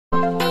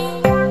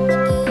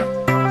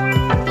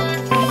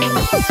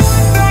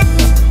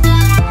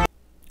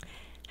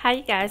Hi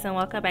you guys, and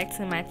welcome back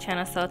to my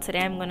channel. So today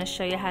I'm going to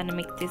show you how to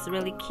make this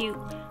really cute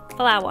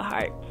flower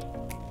heart.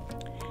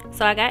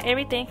 So I got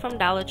everything from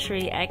Dollar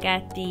Tree. I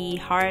got the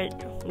heart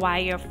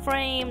wire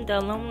frame, the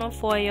aluminum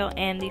foil,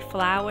 and the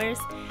flowers.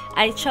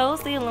 I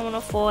chose the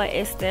aluminum foil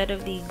instead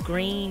of the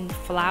green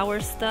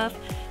flower stuff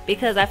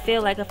because I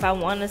feel like if I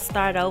want to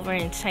start over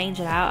and change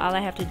it out, all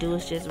I have to do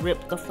is just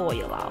rip the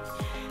foil off.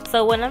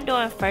 So what I'm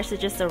doing first is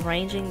just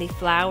arranging the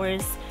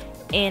flowers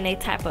in a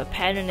type of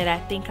pattern that I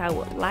think I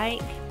would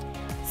like,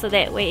 so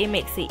that way it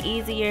makes it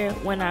easier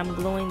when I'm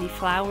gluing the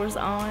flowers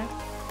on.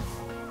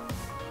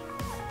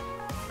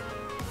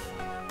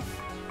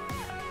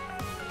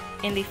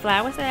 And the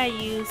flowers that I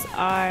use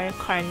are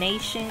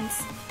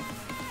carnations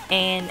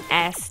and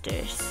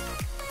asters.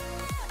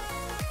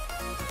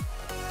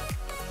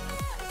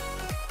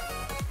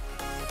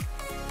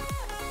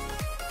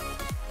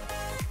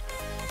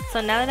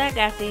 So now that I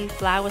got the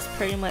flowers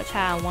pretty much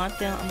how I want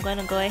them, I'm going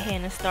to go ahead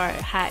and start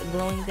hot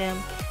gluing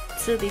them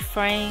to the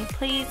frame.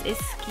 Please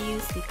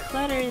excuse the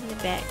clutter in the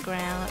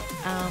background.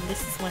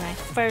 This is when I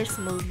first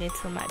moved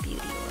into my beauty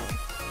room.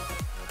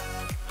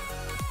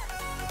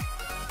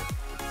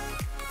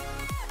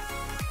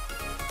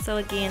 So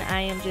again,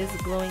 I am just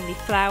gluing the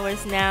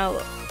flowers. Now,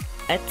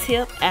 a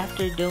tip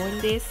after doing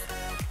this,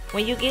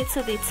 when you get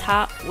to the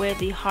top where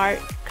the heart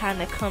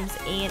kind of comes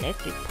in at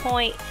the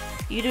point,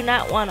 you do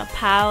not want to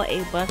pile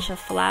a bunch of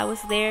flowers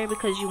there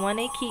because you want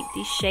to keep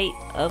the shape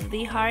of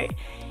the heart.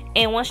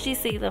 And once you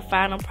see the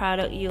final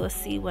product, you'll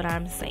see what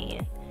I'm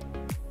saying.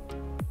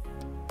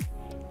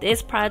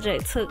 This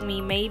project took me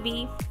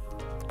maybe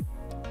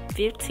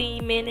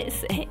 15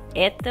 minutes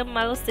at the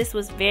most. This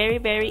was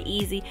very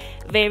easy,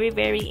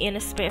 very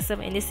inexpensive,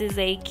 and this is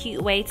a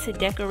cute way to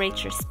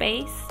decorate your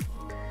space.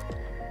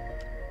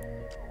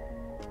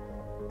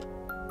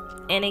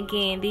 And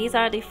again, these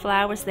are the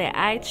flowers that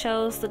I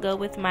chose to go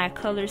with my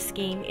color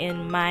scheme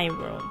in my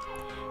room.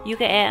 You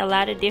can add a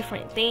lot of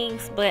different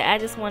things, but I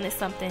just wanted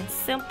something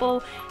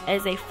simple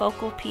as a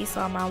focal piece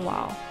on my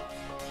wall.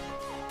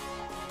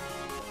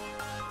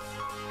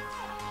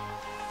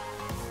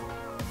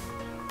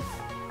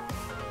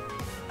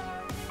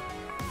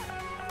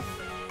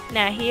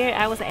 Now here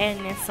I was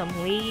adding in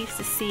some leaves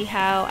to see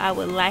how I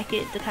would like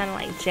it to kind of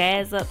like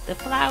jazz up the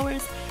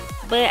flowers,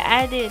 but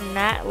I did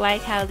not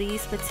like how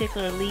these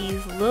particular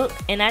leaves look,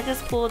 and I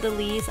just pulled the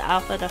leaves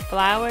off of the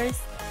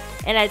flowers,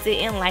 and I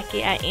didn't like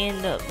it. I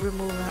ended up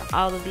removing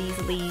all of these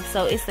leaves.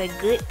 So it's a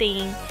good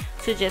thing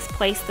to just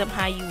place them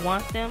how you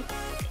want them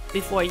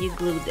before you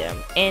glue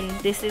them. And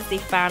this is the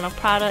final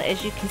product.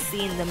 As you can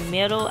see in the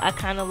middle, I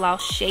kind of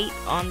lost shape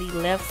on the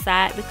left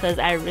side because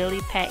I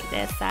really packed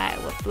that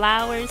side with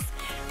flowers,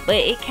 but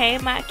it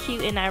came out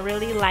cute and I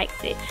really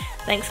liked it.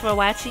 Thanks for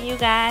watching, you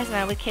guys, and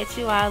I will catch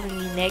you all in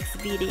the next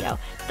video.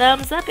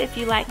 Thumbs up if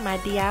you like my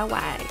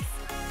DIYs.